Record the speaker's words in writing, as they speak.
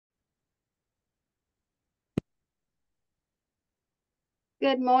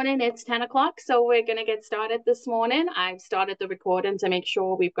Good morning. It's 10 o'clock, so we're going to get started this morning. I've started the recording to make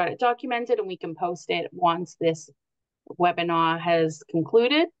sure we've got it documented and we can post it once this webinar has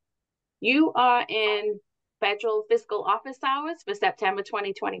concluded. You are in federal fiscal office hours for September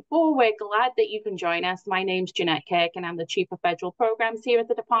 2024. We're glad that you can join us. My name's Jeanette Kirk and I'm the Chief of Federal Programs here at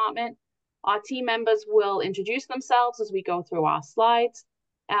the department. Our team members will introduce themselves as we go through our slides.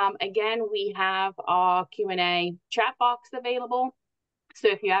 Again, we have our Q&A chat box available. So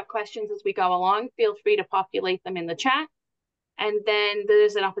if you have questions as we go along, feel free to populate them in the chat. And then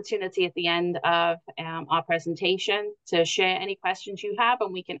there's an opportunity at the end of our presentation to share any questions you have,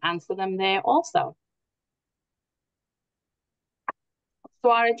 and we can answer them there also.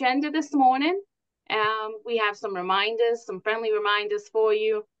 So our agenda this morning, we have some reminders, some friendly reminders for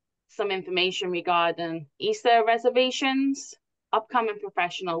you, some information regarding ESA reservations, upcoming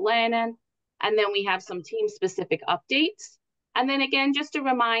professional learning, and then we have some team-specific updates. And then again, just a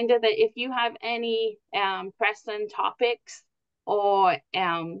reminder that if you have any pressing topics or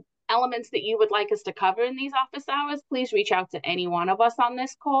elements that you would like us to cover in these office hours, please reach out to any one of us on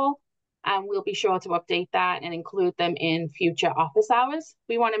this call, and we'll be sure to update that and include them in future office hours.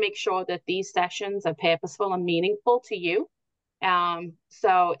 We want to make sure that these sessions are purposeful and meaningful to you.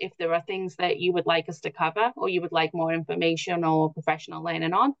 So if there are things that you would like us to cover or you would like more information or professional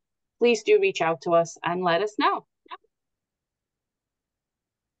learning on, please do reach out to us and let us know.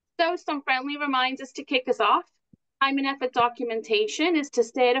 So some friendly reminders to kick us off. Time and effort documentation is to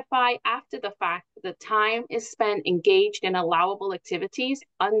certify after the fact that the time is spent engaged in allowable activities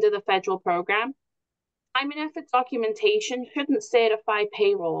under the federal program. Time and effort documentation shouldn't certify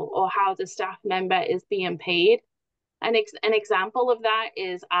payroll or how the staff member is being paid. An example of that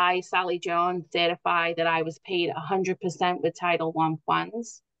is I, Sally Jones, certify that I was paid 100% with Title I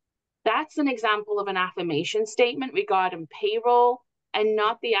funds. That's an example of an affirmation statement regarding payroll and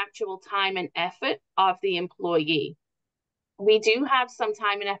not the actual time and effort of the employee. We do have some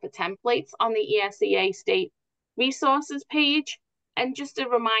time and effort templates on the ESEA state resources page. And just a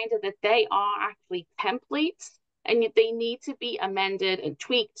reminder that they are actually templates and they need to be amended and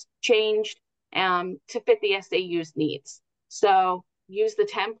tweaked, changed to fit the SAU's needs. So use the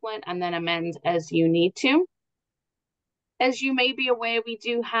template and then amend as you need to. As you may be aware, we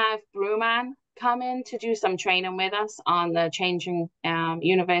do have Brewman come in to do some training with us on the changing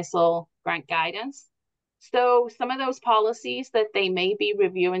universal grant guidance. So some of those policies that they may be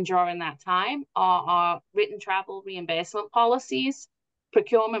reviewing during that time are written travel reimbursement policies,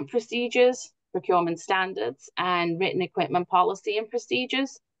 procurement procedures, procurement standards, and written equipment policy and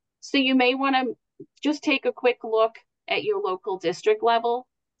procedures. So you may want to just take a quick look at your local district level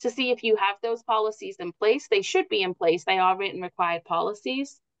to see if you have those policies in place. They should be in place. They are written required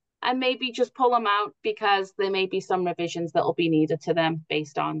policies. And maybe just pull them out because there may be some revisions that will be needed to them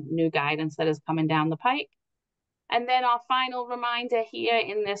based on new guidance that is coming down the pike. And then our final reminder here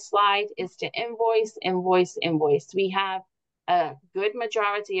in this slide is to invoice, invoice, invoice. We have a good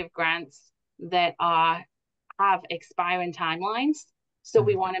majority of grants that have expiring timelines. So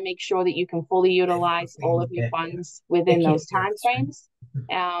we want to make sure that you can fully utilize all of your funds within those timeframes.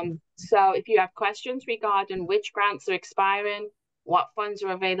 So if you have questions regarding which grants are expiring, what funds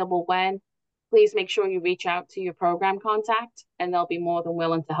are available when, please make sure you reach out to your program contact and they'll be more than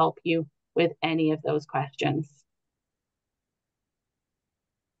willing to help you with any of those questions.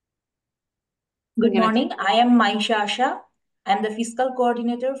 Good morning. I am Maisha Asha. I'm the Fiscal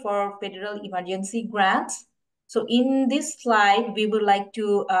Coordinator for Federal Emergency Grants. So in this slide, we would like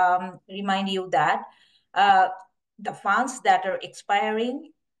to remind you that the funds that are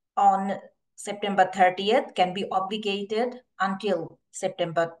expiring on September 30th can be obligated until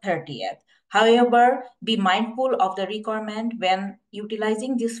September 30th. However, be mindful of the requirement when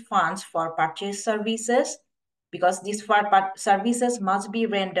utilizing these funds for purchase services, because these services must be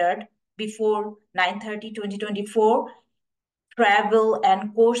rendered before 9/30/2024. Travel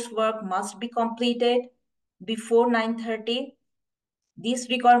and coursework must be completed before 9/30. These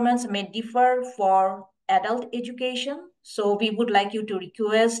requirements may differ for adult education. So we would like you to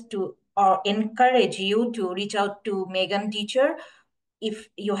request to or encourage you to reach out to Megan teacher if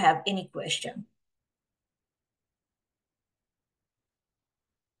you have any question.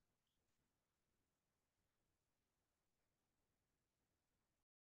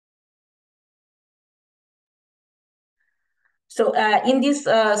 So in this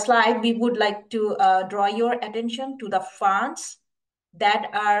slide, we would like to draw your attention to the funds that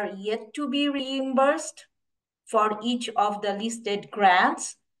are yet to be reimbursed for each of the listed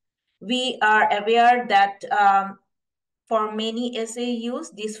grants. We are aware that for many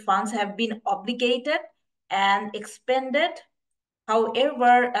SAUs, these funds have been obligated and expended.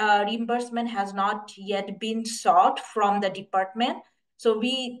 However, reimbursement has not yet been sought from the department. So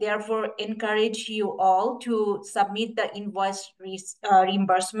we therefore encourage you all to submit the invoice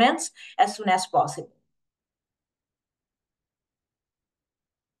reimbursements as soon as possible.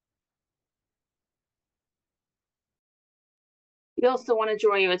 We also want to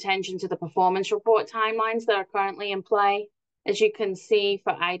draw your attention to the performance report timelines that are currently in play. As you can see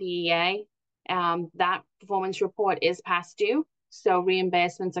for IDEA, that performance report is past due. So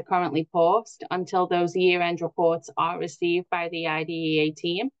reimbursements are currently paused until those year-end reports are received by the IDEA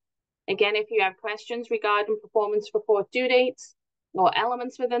team. Again, if you have questions regarding performance report due dates or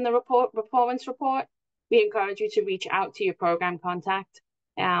elements within the performance report, we encourage you to reach out to your program contact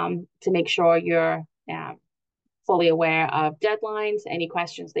to make sure you're fully aware of deadlines, any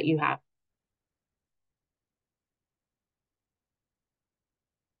questions that you have.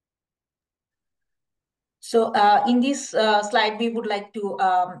 So in this slide, we would like to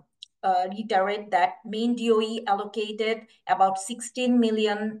reiterate that Maine DOE allocated about 16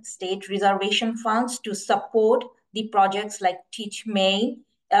 million state reservation funds to support the projects like Teach Maine,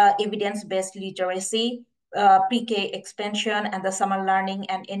 evidence-based literacy, pre-K expansion, and the summer learning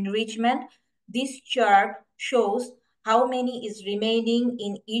and enrichment. This chart shows how many is remaining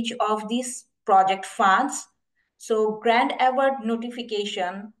in each of these project funds. So grant award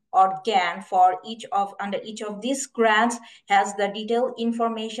notification or GAN for under each of these grants has the detailed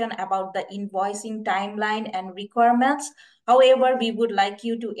information about the invoicing timeline and requirements. However, we would like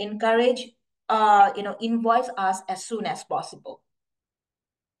you to encourage invoice us as soon as possible.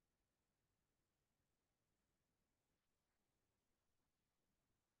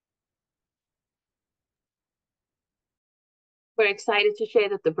 We're excited to share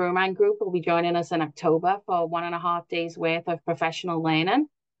that the Brewman Group will be joining us in October for 1.5 days worth of professional learning.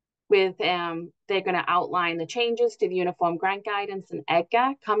 They're going to outline the changes to the Uniform Grant Guidance and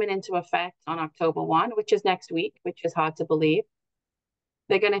EDGAR coming into effect on October 1, which is next week, which is hard to believe.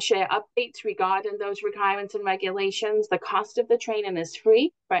 They're going to share updates regarding those requirements and regulations. The cost of the training is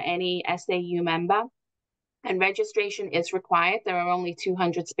free for any SAU member, and registration is required. There are only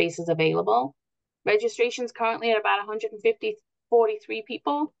 200 spaces available. Registration is currently at about 43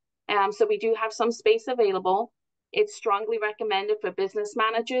 people. So we do have some space available. It's strongly recommended for business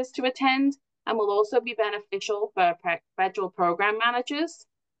managers to attend and will also be beneficial for federal program managers.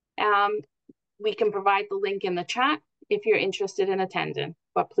 We can provide the link in the chat if you're interested in attending,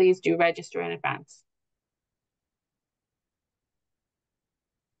 but please do register in advance.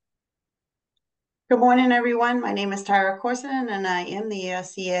 Good morning, everyone. My name is Tyra Corson, and I am the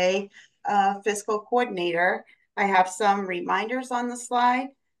ESEA Fiscal Coordinator. I have some reminders on the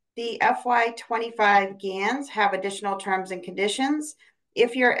slide. The FY25 GANs have additional terms and conditions.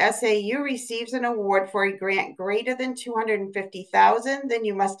 If your SAU receives an award for a grant greater than $250,000, then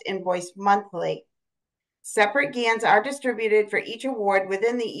you must invoice monthly. Separate GANs are distributed for each award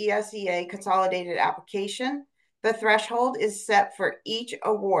within the ESEA consolidated application. The threshold is set for each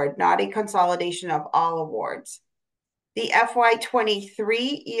award, not a consolidation of all awards. The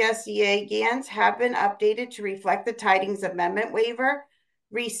FY23 ESEA GANs have been updated to reflect the Tidings Amendment waiver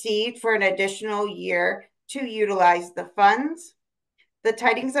received for an additional year to utilize the funds. The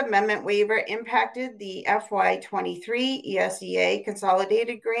Tidings Amendment waiver impacted the FY23 ESEA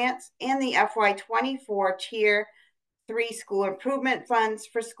consolidated grants and the FY24 Tier 3 school improvement funds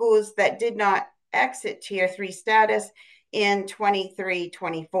for schools that did not exit Tier 3 status in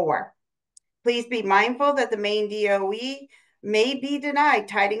 23-24. Please be mindful that the Maine DOE may be denied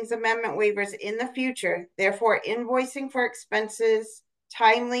Tidings Amendment waivers in the future. Therefore, invoicing for expenses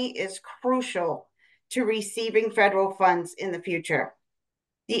timely is crucial to receiving federal funds in the future.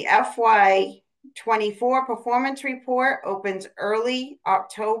 The FY24 performance report opens early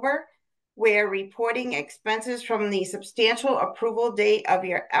October, where reporting expenses from the substantial approval date of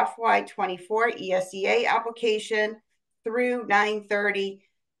your FY24 ESEA application through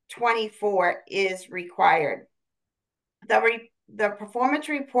 9/30/24 is required. The performance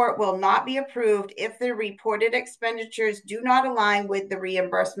report will not be approved if the reported expenditures do not align with the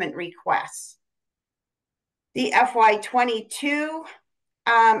reimbursement requests. The FY22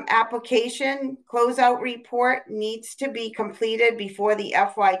 application closeout report needs to be completed before the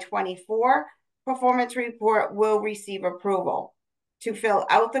FY24 performance report will receive approval. To fill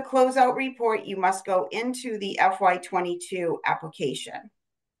out the closeout report, you must go into the FY22 application.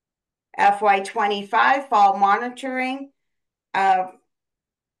 FY25 fall monitoring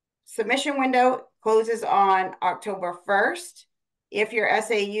submission window closes on October 1st. If your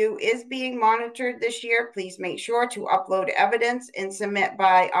SAU is being monitored this year, please make sure to upload evidence and submit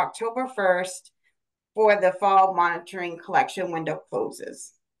by October 1st. for the fall monitoring collection window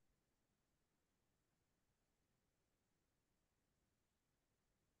closes.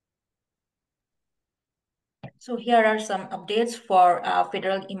 So here are some updates for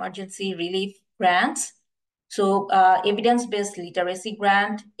federal emergency relief grants. So evidence-based literacy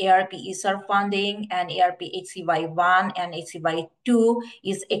grant, ARP ESSER funding, and ARP HCY1 and HCY2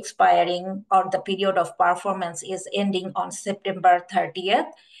 is expiring, or the period of performance is ending on September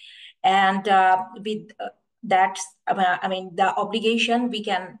 30th. And with that, I mean, the obligation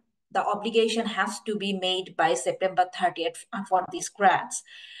has to be made by September 30th for these grants.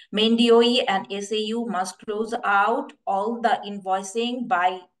 Maine DOE and SAU must close out all the invoicing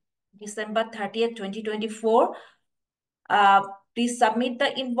by December 30th, 2024. Please submit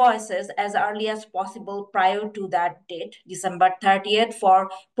the invoices as early as possible prior to that date, December 30th, for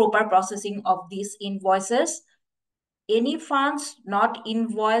proper processing of these invoices. Any funds not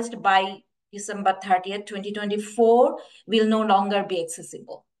invoiced by December 30th, 2024 will no longer be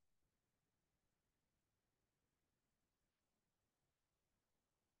accessible.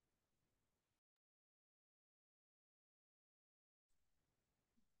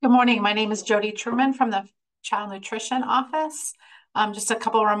 Good morning. My name is Jody Truman from the Child Nutrition Office. Just a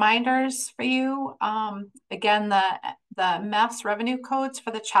couple of reminders for you. Again, the MEFS revenue codes for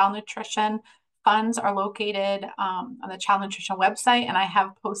the child nutrition funds are located on the child nutrition website, and I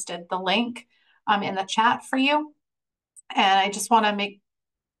have posted the link in the chat for you. And I just want to make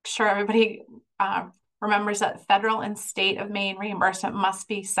sure everybody remembers that federal and state of Maine reimbursement must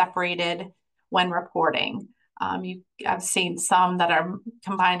be separated when reporting. I've seen some that are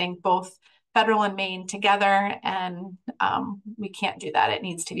combining both federal and Maine together, and we can't do that. It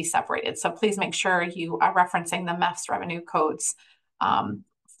needs to be separated. So please make sure you are referencing the MEFS revenue codes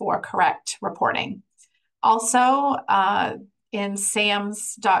for correct reporting. Also, in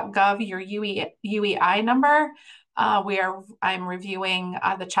SAMS.gov, your UEI number, I'm reviewing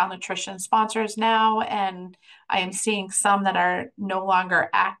the child nutrition sponsors now, and I am seeing some that are no longer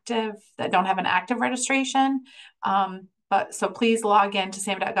active, that don't have an active registration. So please log in to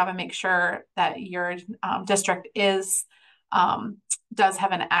SAM.gov and make sure that your district does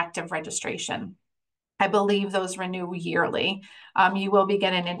have an active registration. I believe those renew yearly. You will be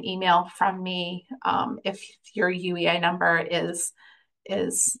getting an email from me if your UEI number is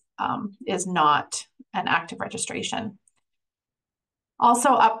not an active registration.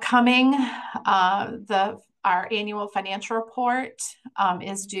 Also upcoming, our annual financial report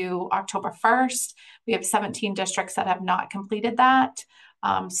is due October 1st. We have 17 districts that have not completed that.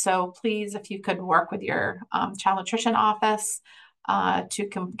 So please, if you could work with your child nutrition office to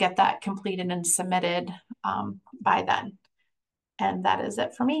get that completed and submitted by then. And that is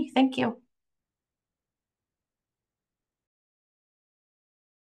it for me. Thank you.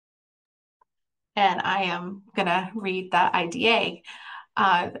 And I am going to read the IDA.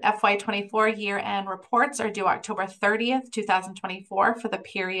 FY24 year-end reports are due October 30th, 2024 for the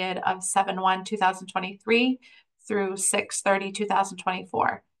period of 7/1/2023 through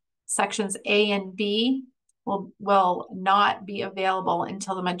 6/30/2024. Sections A and B will not be available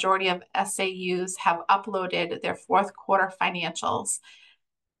until the majority of SAUs have uploaded their fourth quarter financials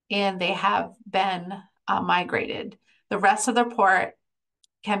and they have been migrated. The rest of the report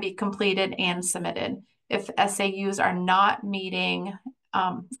can be completed and submitted. If SAUs are not meeting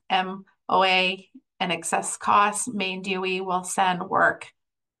MOA and excess costs, Maine DOE will send word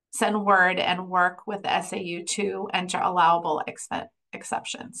and work with the SAU to enter allowable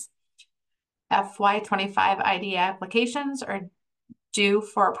exceptions. FY25 IDA applications are due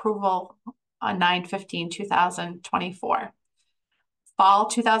for approval on 9/15/2024. Fall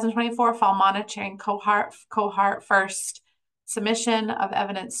 2024 fall monitoring cohort first submission of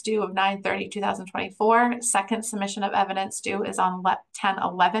evidence due of 9/30/2024. Second submission of evidence due is on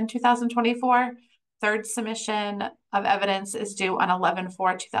 10/11/2024. Third submission of evidence is due on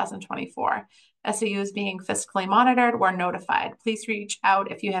 11/4/2024. SAUs being fiscally monitored or notified. Please reach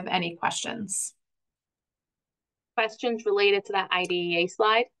out if you have any questions. Questions related to that IDEA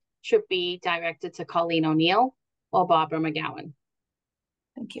slide should be directed to Colleen O'Neill or Barbara McGowan.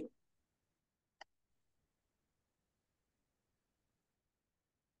 Thank you.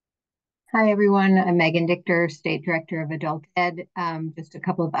 Hi, everyone. I'm Megan Dichter, State Director of Adult Ed. Just a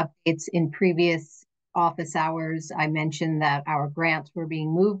couple of updates. In previous office hours, I mentioned that our grants were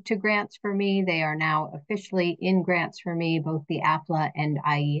being moved to Grants for Me. They are now officially in Grants for Me, both the APLA and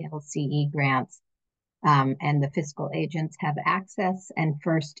IELCE grants. And the fiscal agents have access, and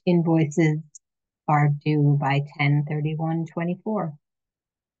first invoices are due by 10/31/24.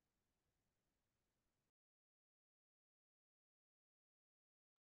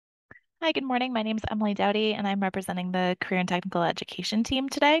 Hi, good morning. My name is Emily Dowdy, and I'm representing the Career and Technical Education team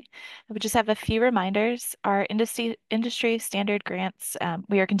today. I would just have a few reminders. Our industry standard grants,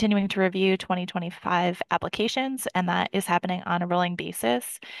 we are continuing to review 2025 applications, and that is happening on a rolling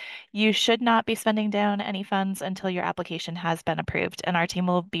basis. You should not be spending down any funds until your application has been approved, and our team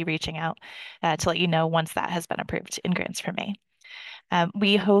will be reaching out to let you know once that has been approved in Grants for May.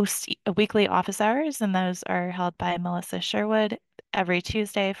 We host weekly office hours, and those are held by Melissa Sherwood every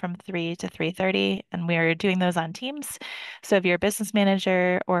Tuesday from 3 to 3:30, and we are doing those on Teams. So if you're a business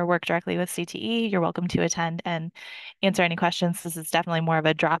manager or work directly with CTE, you're welcome to attend and answer any questions. This is definitely more of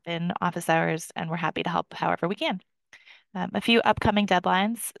a drop-in office hours, and we're happy to help however we can. A few upcoming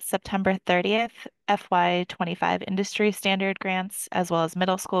deadlines: September 30th, FY25 industry standard grants as well as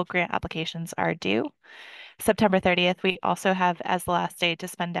middle school grant applications are due. September 30th, we also have as the last day to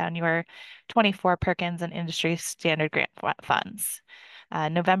spend down your 24 Perkins and industry standard grant funds.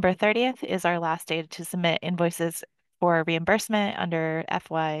 November 30th is our last day to submit invoices for reimbursement under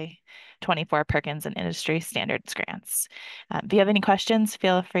FY24 Perkins and industry standards grants. If you have any questions,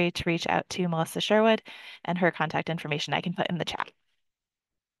 feel free to reach out to Melissa Sherwood, and her contact information I can put in the chat.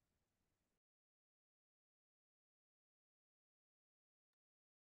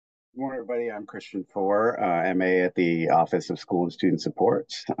 Good morning, everybody. I'm Christian Four, MA at the Office of School and Student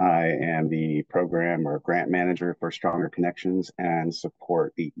Support. I am the program or grant manager for Stronger Connections and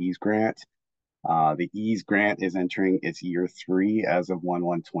support the EASE grant. The EASE grant is entering its year 3 as of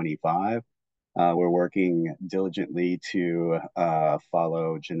 1/1/25. We're working diligently to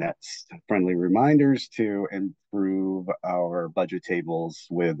follow Jeanette's friendly reminders to improve our budget tables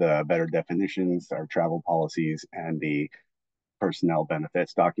with better definitions, our travel policies, and the personnel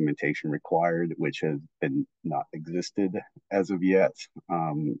benefits documentation required, which has been not existed as of yet,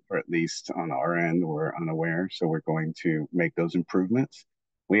 or at least on our end, we're unaware. So we're going to make those improvements.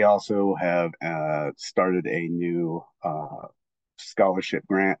 We also have started a new scholarship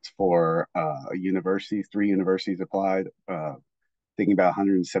grant for universities. 3 universities applied, thinking about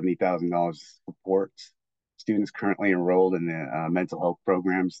 $170,000 support students currently enrolled in the mental health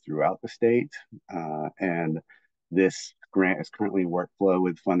programs throughout the state. And this grant is currently in workflow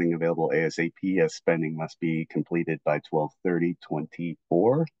with funding available ASAP, as spending must be completed by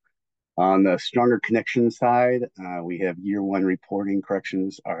 12/30/24. On the Stronger Connection side, we have year 1 reporting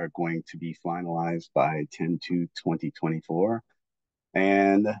corrections are going to be finalized by 10/2/2024.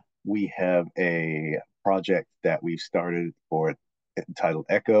 And we have a project that we've started for entitled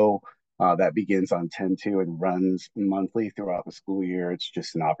Echo that begins on 10/2 and runs monthly throughout the school year. It's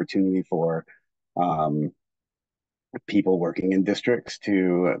just an opportunity for people working in districts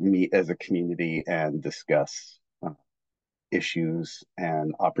to meet as a community and discuss issues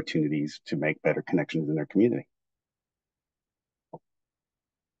and opportunities to make better connections in their community.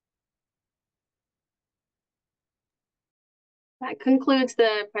 That concludes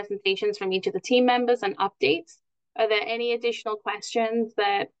the presentations from each of the team members and updates. Are there any additional questions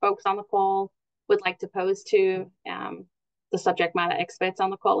that folks on the call would like to pose to the subject matter experts on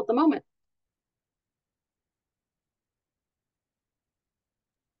the call at the moment?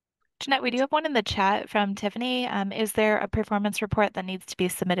 Jeanette, we do have one in the chat from Tiffany. Is there a performance report that needs to be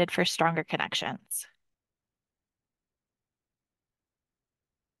submitted for Stronger Connections?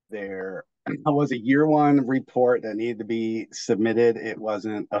 There was a year 1 report that needed to be submitted. It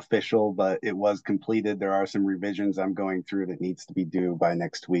wasn't official, but it was completed. There are some revisions I'm going through that needs to be due by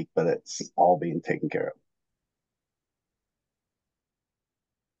next week, but it's all being taken care of.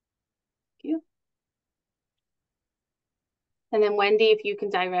 Thank you. And then Wendy, if you can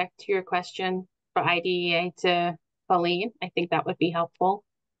direct your question for IDEA to Colleen, I think that would be helpful.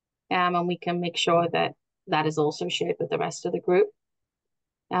 And we can make sure that that is also shared with the rest of the group.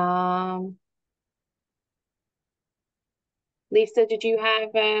 Lisa, did you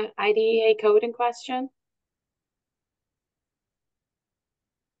have an IDEA coding question?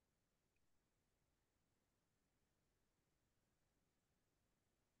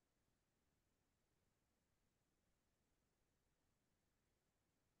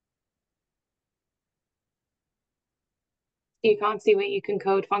 You can't see where you can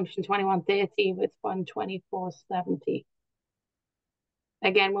code function 2130 with 12470.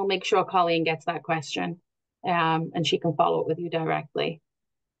 Again, we'll make sure Colleen gets that question and she can follow up with you directly.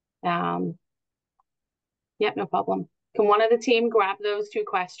 Yep, no problem. Can one of the team grab those 2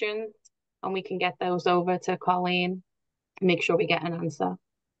 questions and we can get those over to Colleen and make sure we get an answer?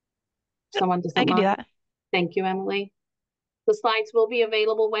 Someone doesn't mind. I can do that. Thank you, Emily. The slides will be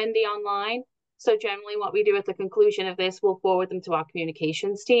available, Wendy, online. So generally what we do at the conclusion of this, we'll forward them to our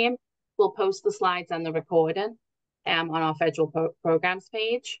communications team. We'll post the slides and the recording on our federal programs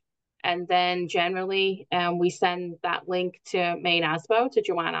page. And then generally, we send that link to Maine ASBO, to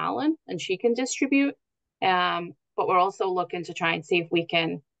Joanne Allen, and she can distribute. But we're also looking to try and see if we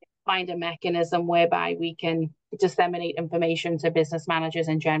can find a mechanism whereby we can disseminate information to business managers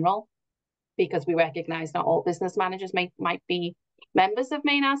in general, because we recognize not all business managers might be members of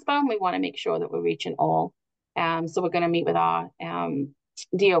Maine ASBO, and we want to make sure that we're reaching all. So we're going to meet with our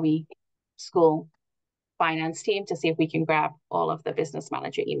DOE school finance team to see if we can grab all of the business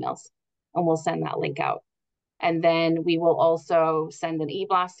manager emails, and we'll send that link out. And then we will also send an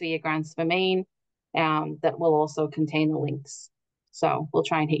e-blast via Grants for Maine that will also contain the links. So we'll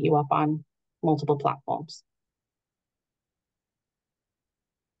try and hit you up on multiple platforms.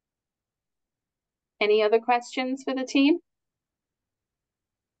 Any other questions for the team?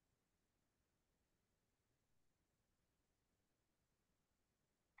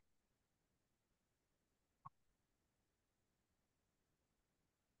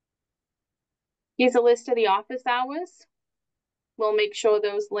 Here's a list of the office hours. We'll make sure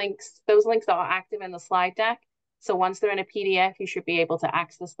those links are active in the slide deck. So once they're in a PDF, you should be able to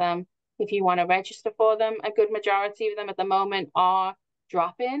access them. If you want to register for them, a good majority of them at the moment are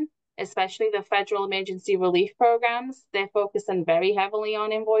drop-in, especially the federal emergency relief programs. They're focusing very heavily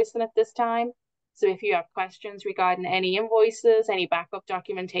on invoicing at this time. So if you have questions regarding any invoices, any backup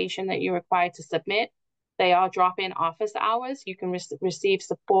documentation that you're required to submit, they are drop-in office hours. You can receive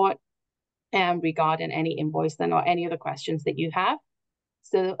support regarding any invoicing or any other questions that you have.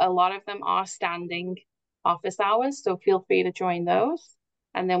 So a lot of them are standing office hours, so feel free to join those.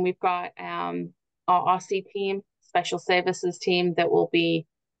 And then we've got our RC team, special services team, that will be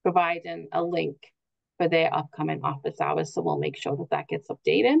providing a link for their upcoming office hours. So we'll make sure that that gets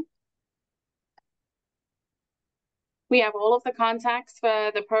updated. We have all of the contacts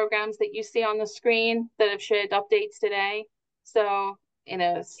for the programs that you see on the screen that have shared updates today. So in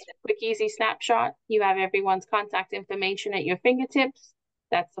a quick, easy snapshot, you have everyone's contact information at your fingertips.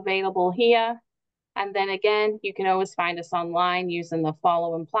 That's available here. And then again, you can always find us online using the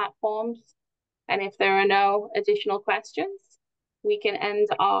following platforms. And if there are no additional questions, we can end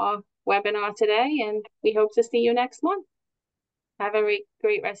our webinar today, and we hope to see you next month. Have a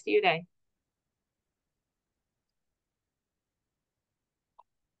great rest of your day.